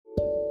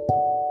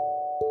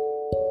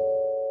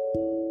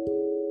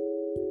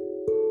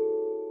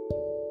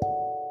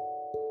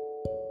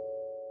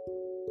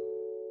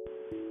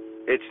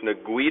It's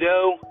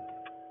Naguido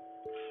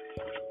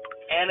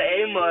and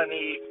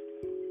A-Money.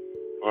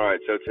 Alright,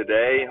 so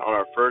today on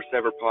our first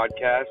ever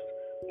podcast,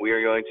 we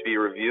are going to be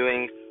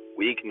reviewing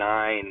Week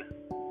 9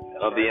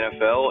 of the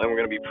NFL, and we're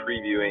going to be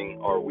previewing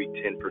our Week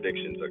 10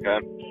 predictions, okay?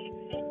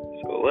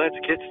 So let's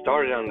get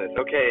started on this.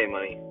 Okay,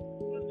 A-Money.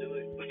 Let's do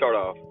it. Let's start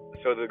off.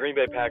 So the Green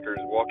Bay Packers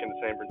walk into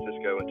San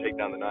Francisco and take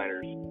down the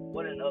Niners.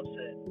 What an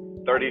upset.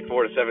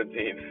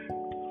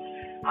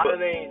 34-17. I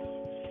mean,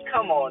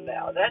 come on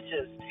now. That's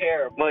just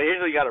terrible. Well, here's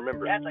what you got to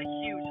remember. That's a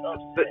huge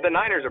upset. The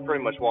Niners are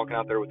pretty much walking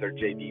out there with their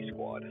JV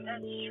squad.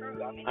 That's true.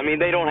 I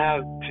mean, they don't have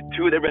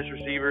two of their best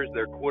receivers,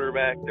 their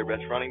quarterback, their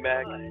best running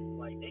back.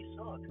 Like, they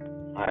suck.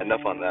 All right,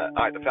 enough on that.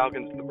 All right, the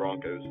Falcons and the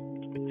Broncos.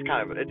 It's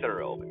an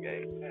irrelevant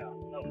game. Yeah,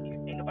 no,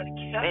 ain't nobody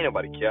care. Ain't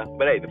nobody care.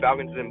 But hey, the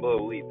Falcons didn't blow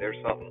a lead. There's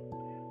something.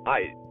 All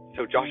right,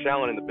 so Josh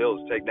Allen and the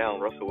Bills take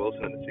down Russell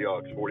Wilson and the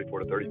Seahawks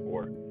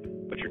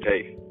 44-34. What's your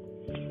take?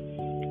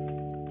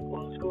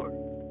 What's the score?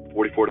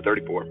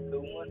 44-34.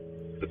 Who won?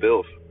 The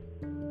Bills.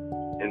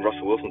 And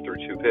Russell Wilson threw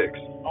 2 picks.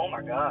 Oh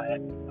my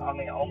God. I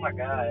mean, oh my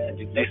God.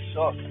 They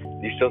suck.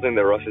 Do you still think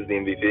that Russ is the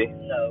MVP?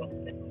 No.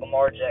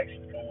 Lamar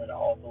Jackson's going to win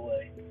all the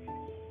way.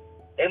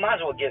 They might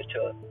as well give it to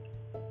a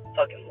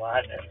fucking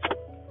lineman. I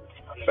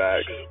mean,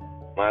 Facts. shit.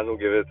 Might as well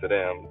give it to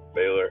them,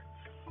 Baylor.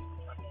 I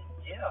mean,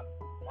 yeah.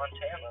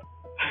 Montana.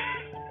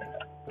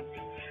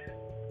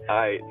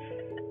 Alright.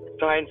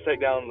 Titans take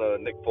down the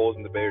Nick Foles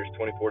and the Bears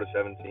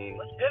 24-17.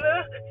 What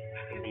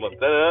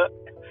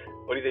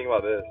do you think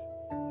about this?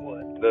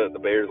 What? The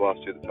Bears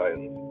lost to the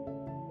Titans.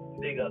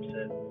 Big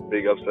upset.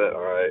 Big upset,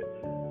 alright.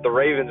 The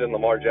Ravens and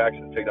Lamar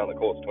Jackson take down the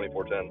Colts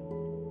 24-10.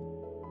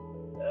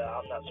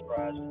 I'm not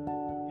surprised.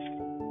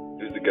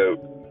 Who's the GOAT?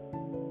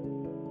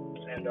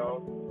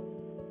 Sandal.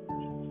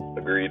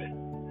 Agreed.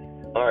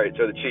 Alright,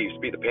 so the Chiefs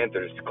beat the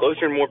Panthers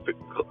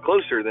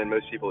closer than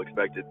most people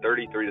expected,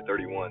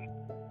 33-31.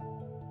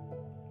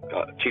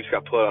 Chiefs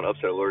got put on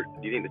upset alert.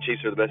 Do you think the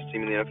Chiefs are the best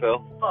team in the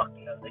NFL? Fuck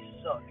no, they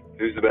suck.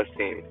 Who's the best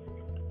team?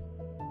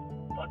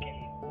 Fucking,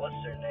 what's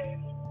their name?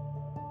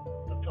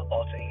 The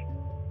football team.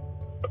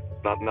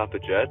 Not the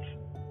Jets?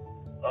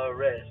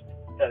 Rest.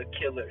 The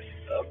Killers.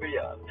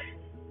 Breon.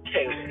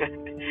 Taylor.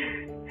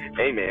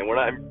 Hey man, we're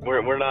not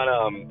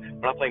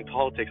playing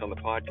politics on the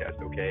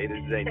podcast, okay? This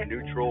is a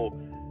neutral.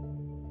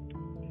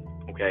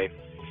 Okay,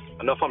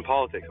 enough on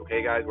politics,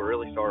 okay, guys? We're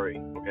really sorry,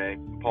 okay?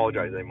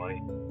 Apologize, A-Money.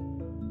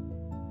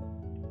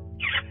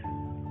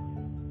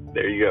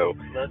 There you go.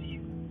 Love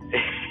you.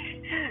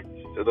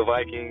 So the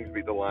Vikings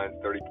beat the Lions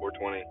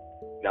 34-20.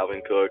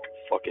 Dalvin Cook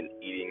fucking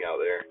eating out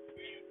there.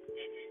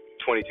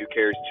 22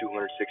 carries,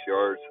 206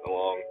 yards,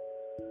 along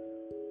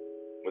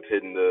with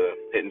hitting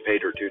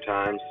Pedro 2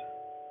 times.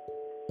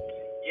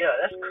 Yeah,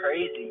 that's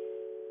crazy.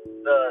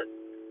 The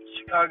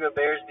Chicago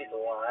Bears beat the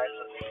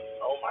Lions.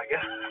 Oh my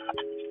God.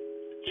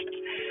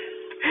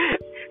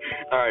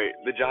 All right,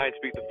 the Giants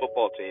beat the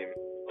football team.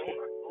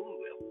 Ooh,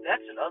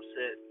 that's an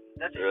upset.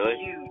 That's really? A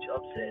huge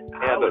upset.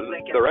 Yeah,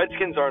 the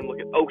Redskins aren't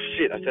looking. Oh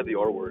shit! I said the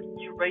R word.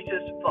 You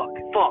racist fuck.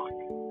 Fuck.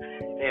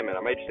 Damn it!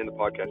 I might just end the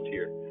podcast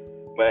here.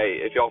 But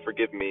hey, if y'all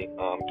forgive me,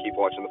 keep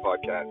watching the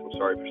podcast. I'm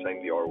sorry for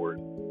saying the R word.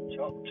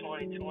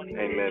 2020.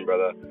 Amen,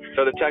 brother.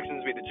 So the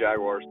Texans beat the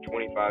Jaguars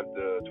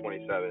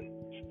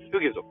 25-27. Who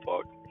gives a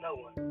fuck? No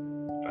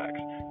one. Facts.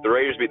 The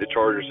Raiders beat the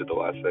Chargers at the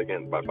last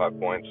second by 5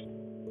 points.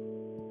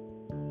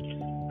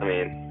 I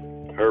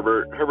mean,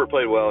 Herbert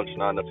played well, just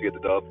not enough to get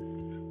the dub.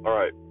 All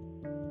right.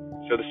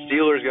 So the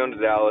Steelers go into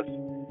Dallas,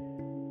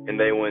 and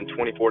they win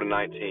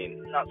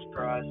 24-19. Not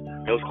surprised.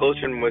 It was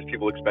closer than most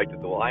people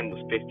expected. The line was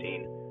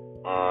 15.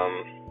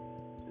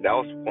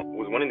 Dallas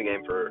was winning the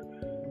game for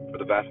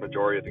the vast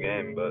majority of the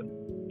game, but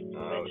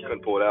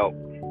couldn't pull it out.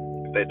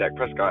 If they had Dak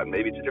Prescott,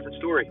 maybe it's a different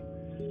story.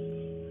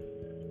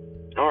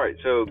 All right,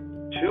 so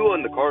two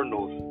on the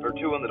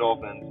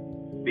Dolphins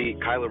beat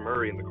Kyler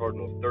Murray and the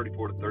Cardinals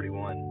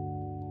 34-31.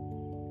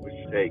 What's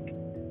your take?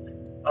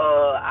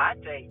 I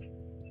think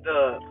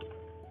the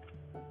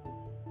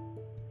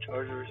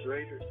Chargers,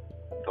 Raiders.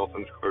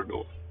 Dolphins,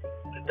 Cardinals.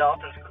 The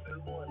Dolphins,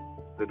 who won?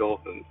 The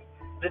Dolphins.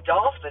 The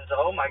Dolphins,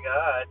 oh my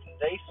God,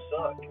 they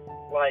suck.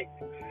 Like,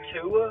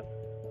 Tua,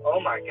 oh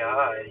my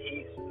God,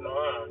 he's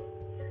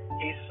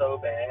so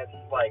bad.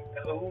 Like,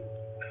 who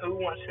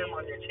wants him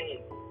on your team?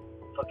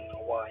 Fucking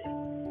Hawaii.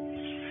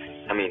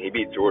 I mean, he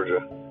beat Georgia.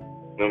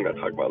 We don't got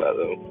to talk about that,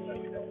 though.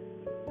 Okay.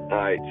 All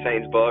right,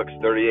 Saints-Bucks,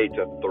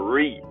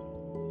 38-3.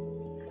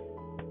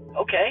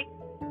 Okay.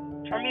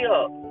 Turn me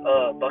up,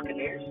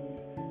 Buccaneers.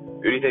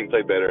 Who do you think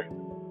played better?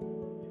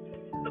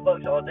 The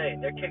Bucks all day.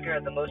 Their kicker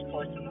had the most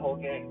points in the whole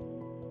game.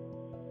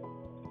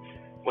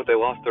 What, they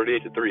lost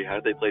 38-3. How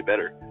did they play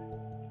better?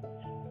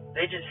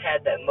 They just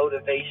had that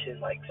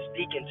motivation, like,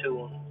 speaking to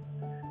them.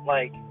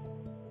 Like,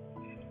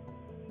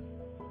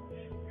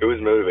 who was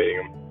motivating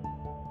them?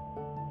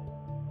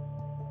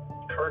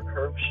 Kirk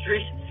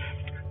Herbstreit.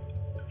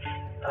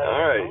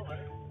 All right.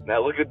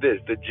 Now look at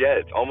this. The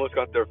Jets almost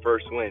got their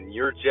first win.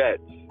 Your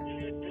Jets,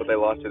 but they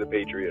lost to the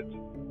Patriots.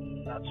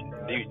 Not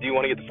surprised. Do you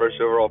want to get the first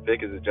overall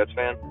pick as a Jets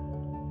fan?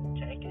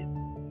 Take it.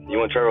 You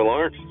want Trevor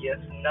Lawrence?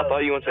 Yes. No. I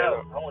thought you wanted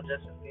Sam I want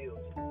Justin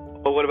Fields.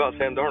 But what about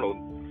Sam Darnold?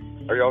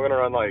 Are y'all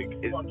gonna run like?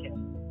 Fuck him.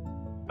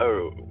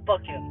 Oh. Fuck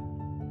him.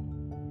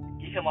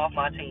 Get him off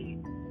my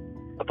team.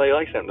 I thought you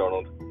liked Sam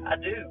Darnold. I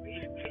do.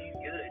 He's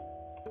good.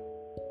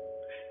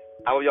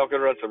 How about y'all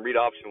gonna run some read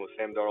option with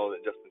Sam Darnold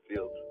and Justin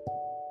Fields?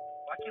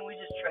 Why can't we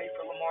just trade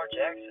for Lamar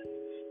Jackson?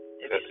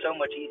 It'd be so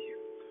much easier.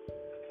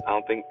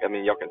 I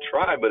mean, y'all can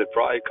try, but it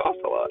probably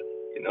costs a lot,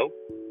 you know?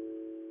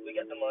 We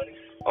got the money.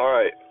 All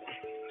right.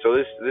 So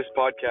this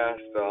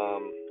podcast,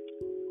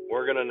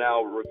 we're going to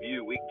now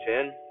review Week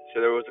 10.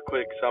 So there was a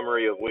quick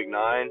summary of Week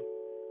 9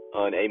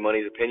 on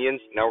A-Money's opinions.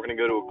 Now we're going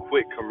to go to a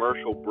quick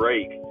commercial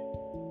break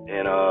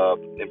and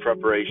in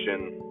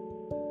preparation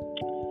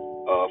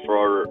for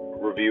our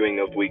reviewing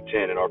of Week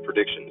 10 and our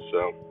predictions.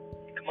 So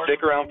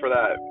stick around for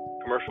that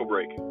commercial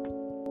break.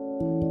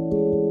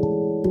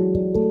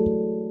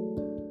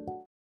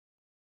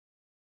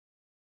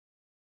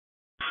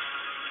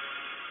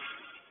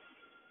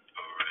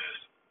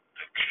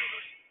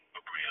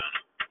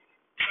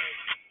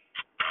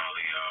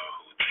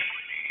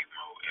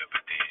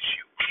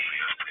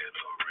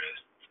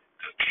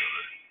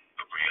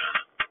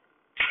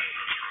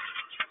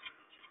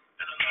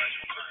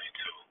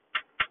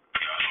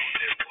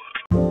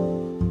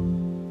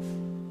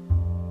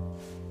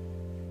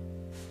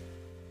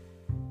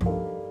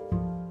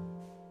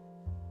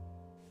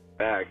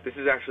 This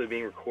is actually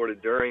being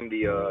recorded during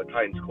the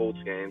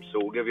Titans-Colts game, so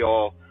we'll give you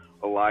all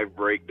a live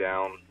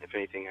breakdown if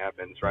anything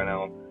happens. Right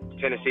now,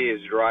 Tennessee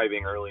is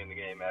driving early in the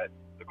game at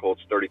the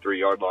Colts'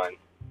 33-yard line.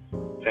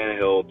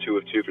 Tannehill, 2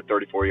 of 2 for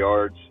 34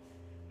 yards.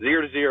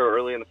 0-0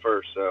 early in the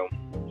first, so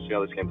we'll see how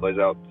this game plays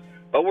out.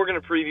 But we're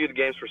going to preview the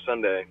games for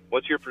Sunday.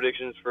 What's your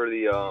predictions for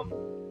the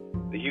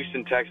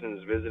Houston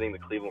Texans visiting the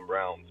Cleveland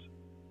Browns?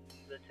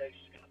 The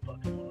Texans are going to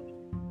fuck them up.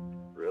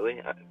 Really?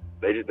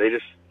 The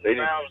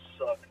Browns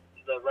suck.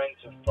 The Rings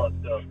are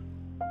fucked up.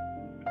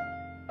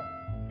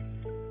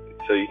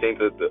 So you think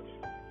that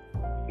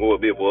will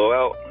it be a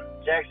blowout?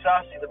 Jack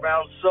Saucy, the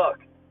Browns suck.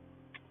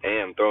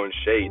 Damn, throwing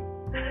shade.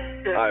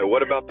 Alright,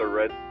 what about the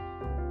Red?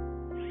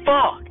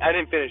 Fuck! I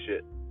didn't finish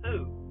it.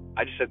 Who?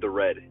 I just said the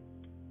Red.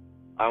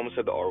 I almost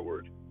said the R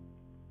word.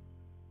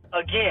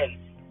 Again,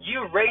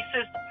 you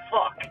racist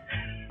fuck.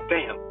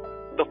 Damn.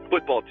 The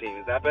football team,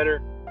 is that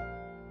better?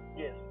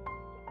 Yes.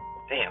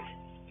 Damn.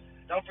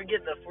 Don't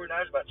forget the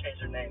 49ers about to change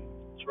their name.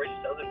 It's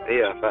racist to other names.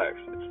 Yeah,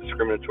 facts. It's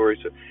discriminatory.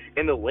 So,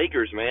 and the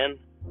Lakers, man.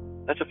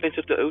 That's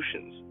offensive to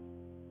oceans.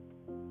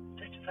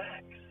 That's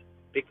facts.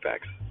 Big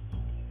facts.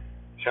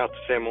 Shout out to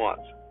Sam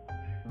Watts.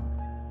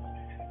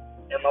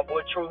 And my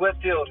boy Troy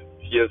Whitfield.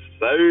 Yes,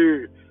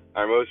 sir.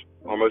 Our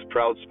most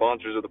proud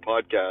sponsors of the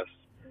podcast.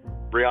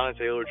 Breonna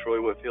Taylor, Troy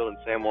Whitfield, and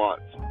Sam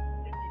Watts.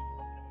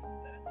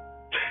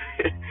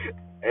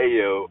 Hey,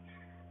 yo.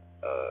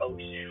 Oh,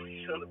 shit.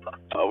 We still on the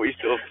podcast. Oh, we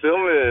still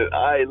filming.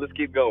 All right, let's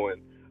keep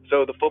going.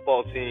 So the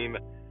football team,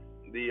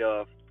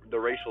 the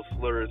racial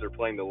slurs are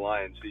playing the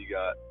Lions. Who you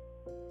got?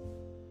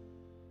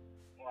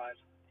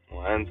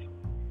 Lions.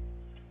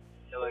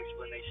 No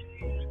explanation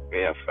needed.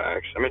 Yeah,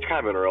 facts. I mean, it's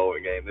kind of an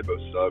irrelevant game. They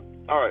both suck.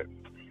 All right. So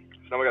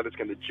now we got this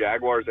game. The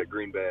Jaguars at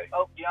Green Bay.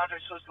 Oh, DeAndre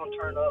Swift's going to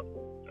turn up.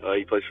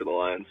 He plays for the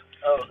Lions.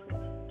 Oh.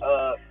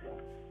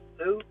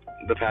 Who?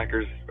 The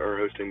Packers are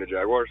hosting the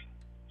Jaguars.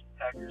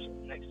 Packers.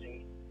 Next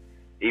team.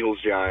 Eagles,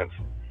 Giants.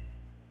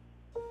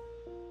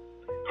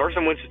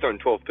 Carson Wentz is throwing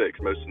 12 picks,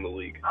 most in the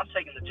league. I'm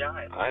taking the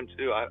Giants. I am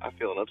too. I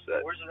feel an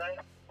upset. Where's it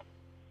at?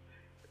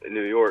 In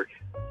New York.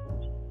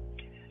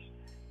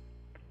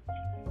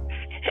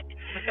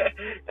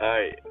 All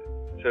right.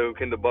 So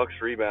can the Bucks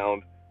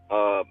rebound?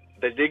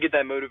 They did get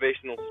that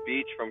motivational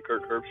speech from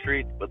Kirk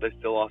Herbstreit, but they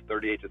still lost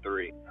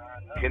 38-3.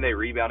 Can they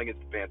rebound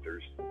against the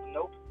Panthers?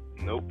 Nope.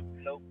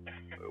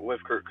 What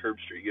if Kirk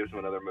Herbstreit gives them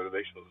another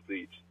motivational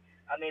speech?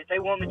 I mean, if they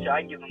want me to,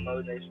 I can give them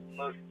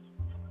motivational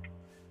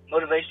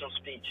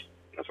speech.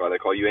 That's why they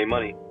call you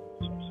A-Money.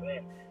 That's what I'm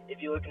saying.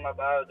 If you look at my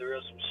bio, there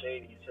is some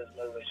shady. It says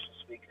motivational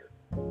speaker.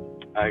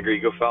 I agree.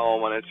 Go follow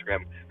him on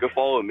Instagram. Go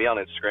follow me on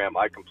Instagram.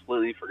 I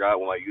completely forgot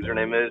what my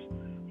username is,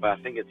 but I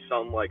think it's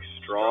something like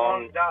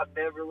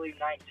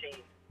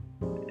Strong.Beverly19.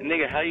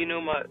 Nigga, how do you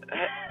know my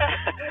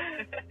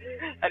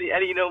how do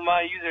you know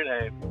my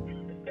username?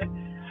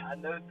 I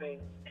know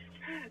things.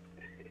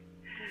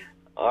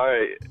 All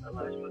right.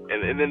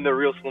 And then the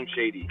real Slim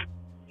Shady.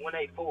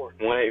 184.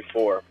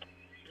 184.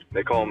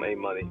 They call him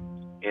A-Money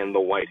and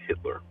the White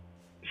Hitler.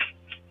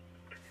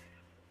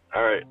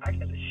 All right. I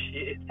got a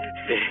shit.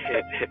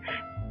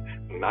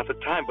 Not the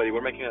time, buddy.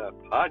 We're making a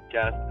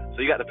podcast.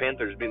 So you got the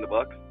Panthers beating the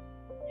Bucks?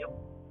 Yep.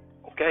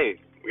 Okay.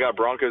 We got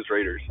Broncos,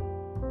 Raiders.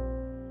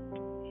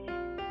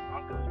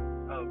 Broncos.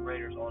 Oh,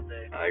 Raiders all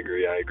day. I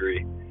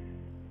agree.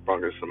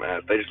 Broncos some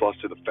ass. They just lost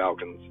to the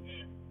Falcons.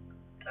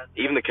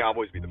 Even the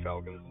Cowboys beat the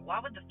Falcons. Why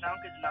would the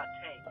Falcons not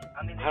tank?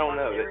 I mean, I don't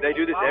know. They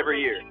do this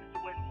every year. To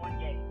win one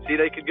game? See,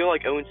 they could go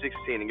like 0-16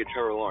 and get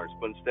Trevor Lawrence,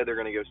 but instead they're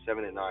going to go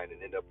 7-9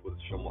 and end up with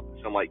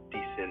some like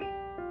decent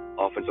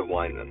offensive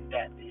linemen.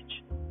 That bitch.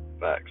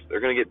 Facts.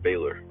 They're going to get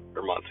Baylor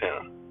or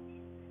Montana.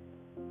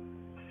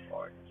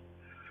 Fart.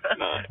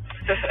 Nah.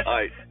 All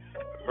right.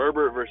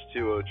 Herbert versus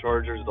Tua.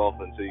 Chargers,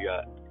 Dolphins. Who you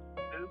got?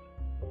 Who?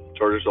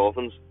 Chargers,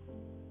 Dolphins.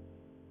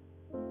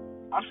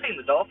 I'm saying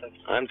the Dolphins.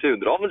 I'm too.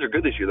 The Dolphins are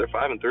good this year. They're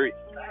 5-3.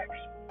 Facts.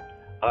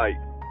 All right.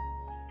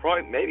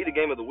 Probably maybe the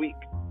game of the week.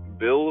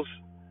 Bills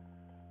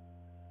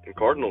and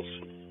Cardinals.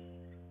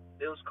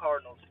 Bills,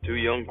 Cardinals. Two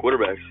young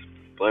quarterbacks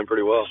playing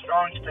pretty well.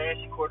 Strongest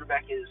fantasy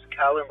quarterback is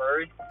Kyler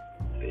Murray.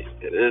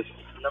 It is.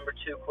 Number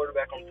 2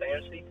 quarterback on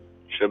fantasy.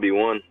 Should be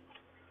one.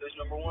 Who's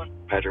number 1?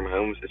 Patrick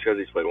Mahomes. It's because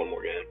he's played one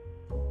more game.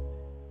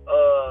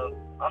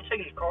 I'm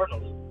taking the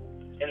Cardinals.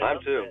 I'm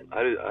too.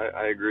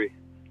 I agree.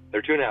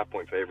 They're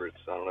 2.5-point favorites.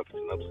 So I don't know if it's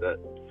an upset.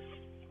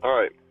 All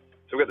right.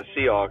 So we got the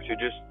Seahawks, who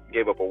just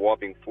gave up a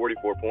whopping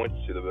 44 points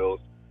to the Bills.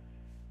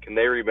 Can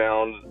they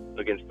rebound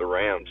against the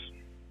Rams?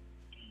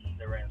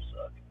 The Rams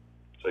suck.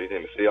 So you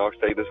think the Seahawks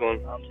take this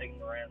one? I'm taking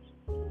the Rams.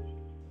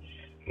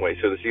 Wait,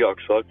 so the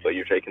Seahawks suck, but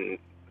you're taking...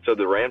 So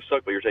the Rams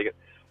suck, but you're taking...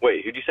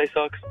 Wait, who'd you say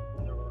sucks?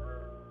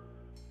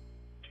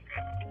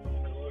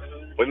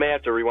 We may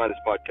have to rewind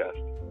this podcast.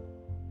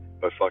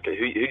 But fuck it.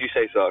 Who'd you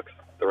say sucks?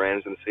 The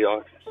Rams and the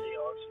Seahawks?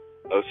 Seahawks.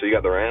 Oh, so you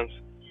got the Rams?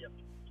 Yep.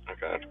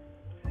 Okay.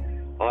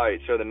 All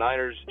right, so the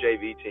Niners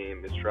JV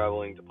team is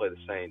traveling to play the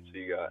Saints. Who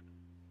you got?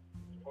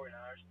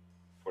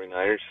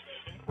 49ers?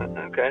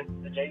 Okay.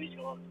 The JV's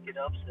going to get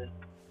upset.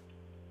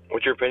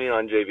 What's your opinion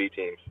on JV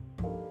teams?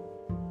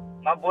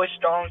 My boy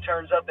Strong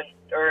turns up in...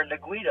 Or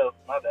Neguito.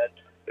 My bad.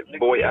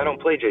 Boy, I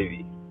don't play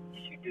JV.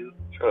 Yes, you do.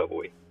 Shut up,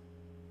 boy.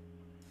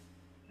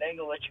 They ain't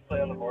going to let you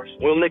play on the varsity.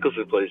 Will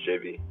Nicholson plays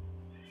JV.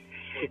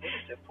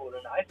 Nicholson pulled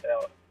a knife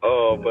out.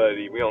 Oh,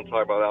 buddy, we don't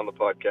talk about that on the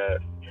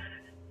podcast.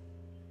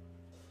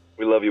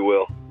 We love you,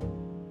 Will.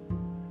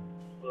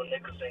 Will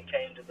Nicholson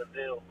came to the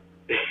Bill.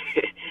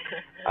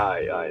 All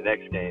right,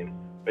 next game.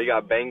 We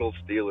got Bengals,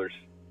 Steelers.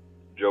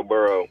 Joe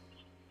Burrow.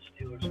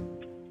 Steelers.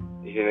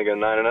 You think they go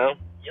 9-0?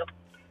 Yep.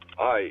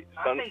 All right.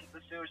 I think the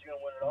Steelers are going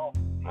to win it all.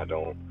 I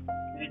don't.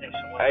 You think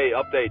so? Hey,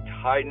 update.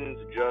 Titans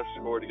just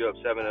scored to go up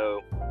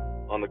 7-0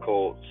 on the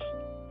Colts.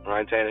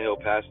 Ryan Tannehill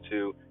passed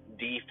to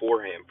D.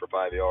 Forham for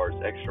 5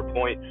 yards. Extra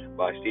point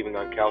by Steven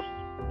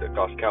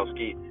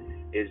Gostkowski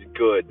is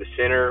good. The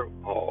center,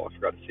 I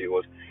forgot to see who it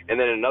was. And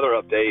then another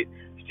update.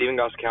 Steven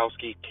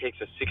Gostkowski kicks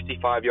a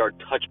 65-yard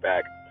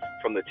touchback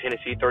from the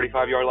Tennessee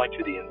 35-yard line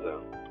to the end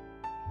zone.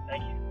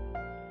 Thank you.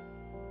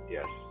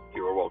 Yes,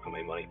 you are welcome,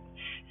 money.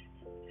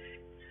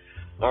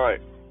 All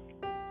right.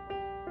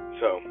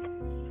 So,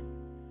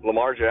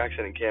 Lamar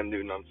Jackson and Cam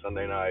Newton on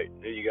Sunday night.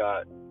 Who you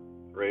got?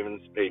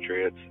 Ravens,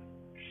 Patriots.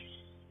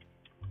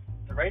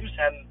 The Ravens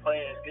haven't been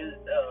playing as good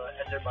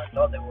as everybody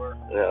thought they were.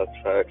 Yeah, that's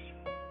facts.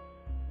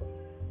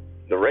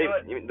 The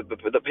Ravens,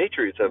 the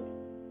Patriots have.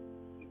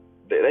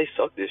 They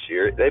suck this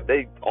year.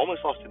 They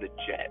almost lost to the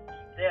Jets.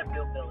 They have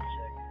Bill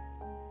Belichick.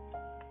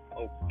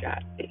 Oh,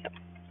 god damn.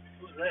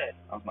 Who's that?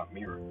 That was my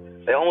mirror.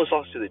 They almost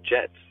lost to the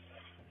Jets.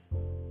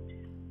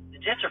 The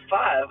Jets are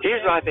 5.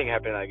 Here's what I think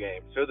happened in that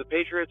game. So the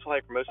Patriots,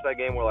 like, for most of that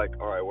game, were like,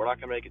 all right, we're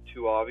not going to make it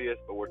too obvious,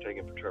 but we're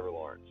taking for Trevor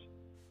Lawrence.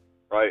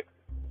 Right?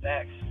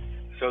 Facts.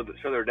 So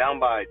they're down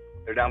by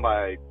 10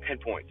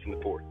 points in the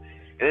fourth.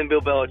 And then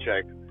Bill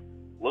Belichick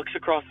looks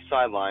across the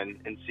sideline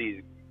and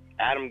sees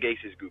Adam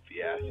Gase's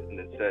goofy ass and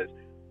then says,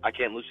 I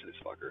can't lose to this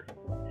fucker.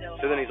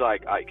 So then he's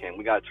like, all right, Cam,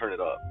 we got to turn it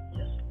up.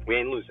 Yes. We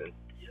ain't losing.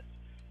 Yes.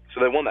 So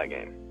they won that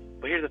game.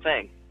 But here's the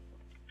thing.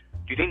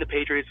 Do you think the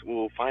Patriots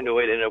will find a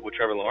way to end up with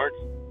Trevor Lawrence?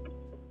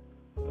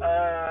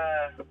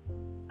 I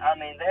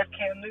mean, they have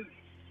Cam Newton.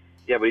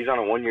 Yeah, but he's on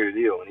a 1-year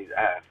deal and he's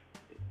ass.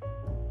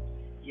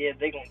 Yeah,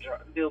 they gonna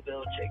drop. Bill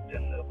Belichick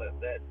doesn't know about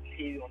that.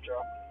 He's gonna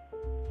drop him.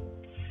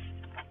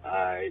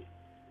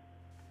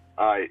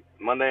 Alright.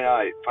 Monday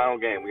night, final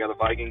game. We got the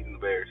Vikings and the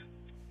Bears.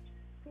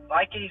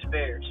 Vikings,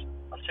 Bears.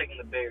 I'm taking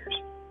the Bears.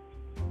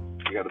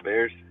 You got the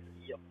Bears?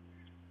 Yep.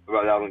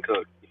 What about Dalvin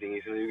Cook? You think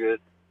he's gonna do good?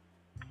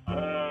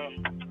 I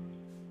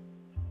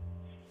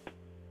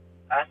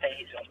think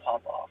he's gonna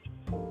pop off.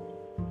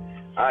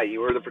 Alright,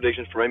 you heard the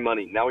predictions for my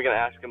money. Now we gotta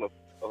ask him a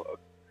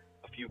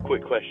few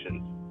quick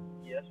questions.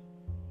 Yes.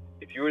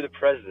 If you were the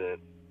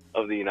president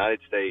of the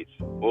United States,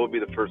 what would be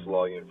the first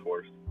law you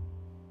enforced?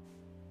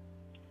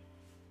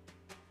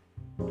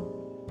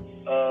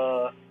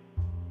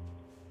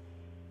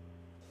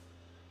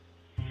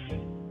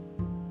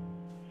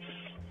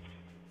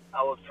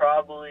 I would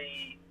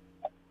probably.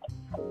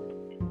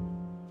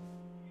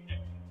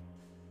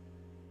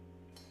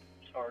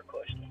 It's a hard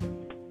question.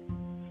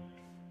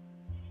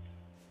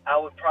 I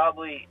would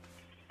probably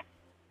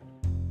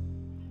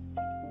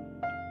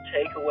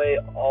take away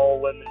all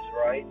women's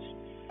rights.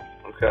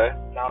 Okay.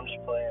 No, I'm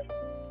just playing.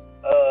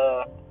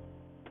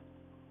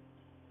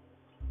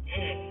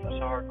 That's a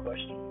hard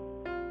question.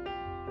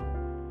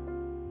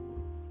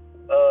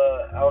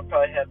 I would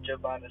probably have Joe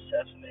Biden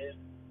assassinated.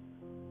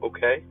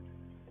 Okay.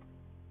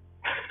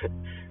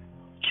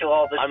 Kill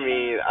all the. I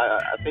mean,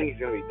 I think he's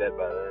gonna be dead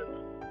by then.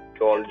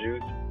 Kill all the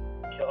Jews.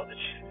 Kill all the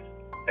Jews.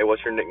 Hey,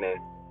 what's your nickname?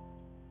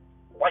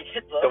 White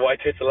Hitler. The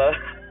White Hitler.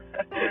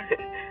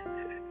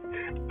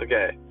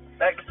 Okay.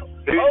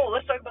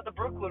 Let's talk about the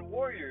Brooklyn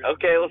Warriors.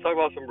 Okay, let's talk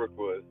about some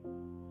Brookwood.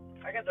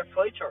 I got their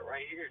play chart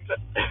right here.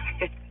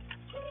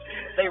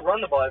 They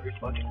run the ball every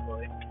fucking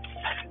play.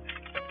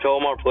 Tell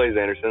them our plays,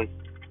 Anderson.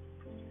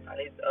 I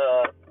need,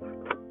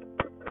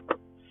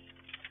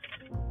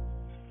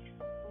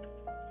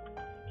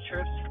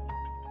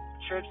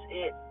 trips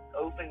it,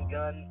 open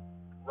gun,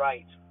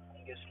 right.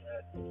 I'm guessing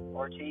that.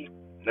 RT.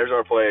 There's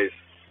our plays.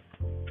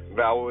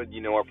 Valwood,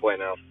 you know our play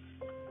now.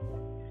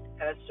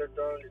 Passes are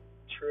thrown to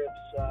trip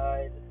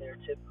side. They're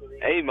typically.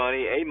 Hey,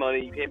 money.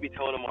 You can't be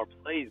telling them our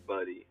plays,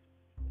 buddy.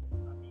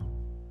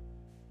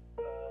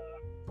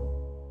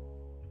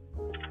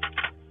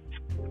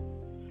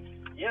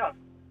 Yeah.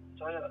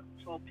 So it's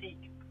a little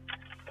peek.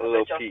 A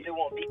little y'all peek. still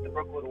won't beat the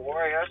Brookwood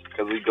Warriors.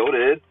 Because we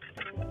goated.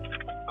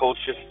 Colts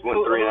just went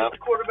 3-0. The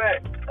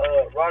quarterback,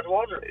 Roger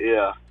Walter.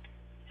 Yeah.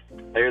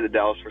 I hear the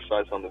Dallas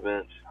Forsyth's on the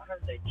bench. I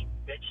heard they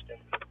bitched him.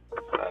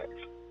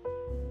 Facts.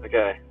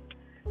 Okay.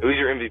 Who's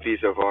your MVP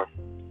so far?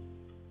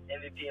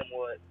 MVP in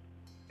what?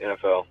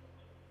 NFL.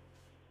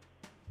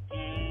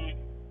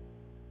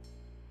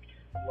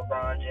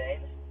 LeBron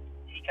James.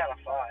 He kind of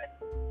fly.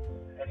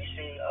 Have you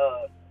seen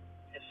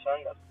his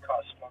son got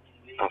caught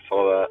smoking weed? I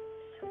saw that.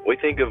 What do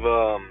you think of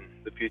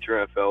the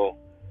future NFL,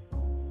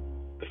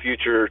 the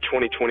future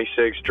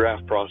 2026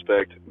 draft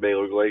prospect,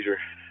 Baylor Glazier?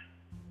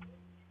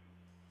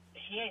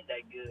 He ain't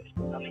that good.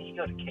 I mean, he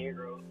go to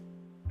Cairo.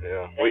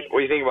 Yeah. What do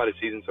you think about his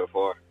season so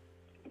far?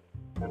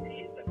 I mean,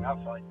 he's been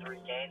out for like 3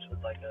 games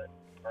with like a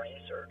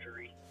brain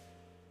surgery.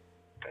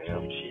 Damn.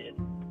 Some shit.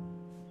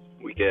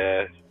 Weak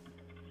ass.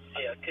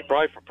 Yeah,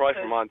 Probably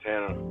from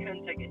Montana.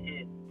 Couldn't take a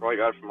hit. Probably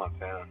got it from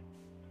Montana.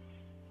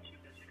 Too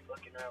busy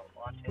fucking out with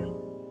Montana.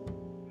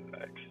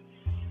 Thanks.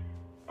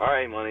 All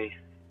right, money.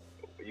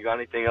 You got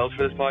anything else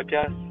for this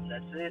podcast?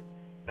 That's it.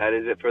 That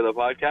is it for the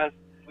podcast.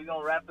 We're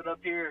gonna wrap it up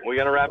here. We're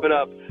gonna wrap it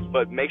up,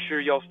 but make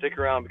sure y'all stick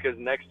around because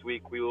next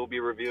week we will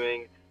be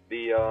reviewing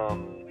the.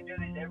 We do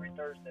these every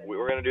Thursday.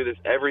 We're gonna do this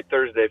every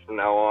Thursday from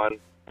now on.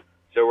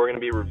 So we're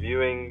gonna be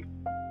reviewing.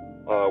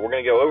 We're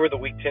gonna go over the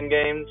Week 10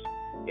 games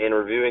and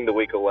reviewing the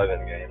Week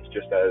 11 games,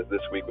 just as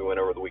this week we went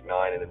over the Week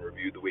 9 and then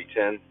reviewed the Week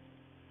 10.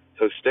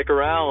 So stick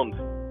around.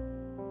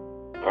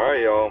 All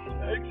right, y'all.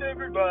 Thanks,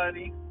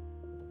 everybody.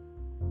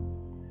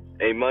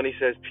 Hey, Money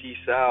says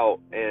peace out,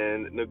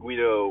 and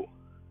Naguido.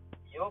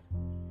 Yup.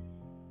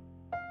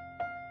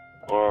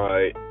 All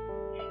right.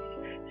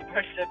 You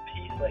probably said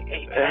peace like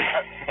 8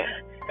 times.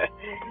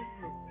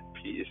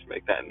 Peace,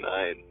 make that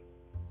 9.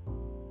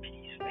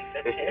 Peace, make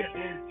that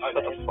 10.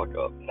 Shut the fuck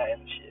up.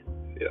 9 shit.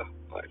 Yeah.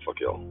 All right, fuck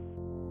y'all.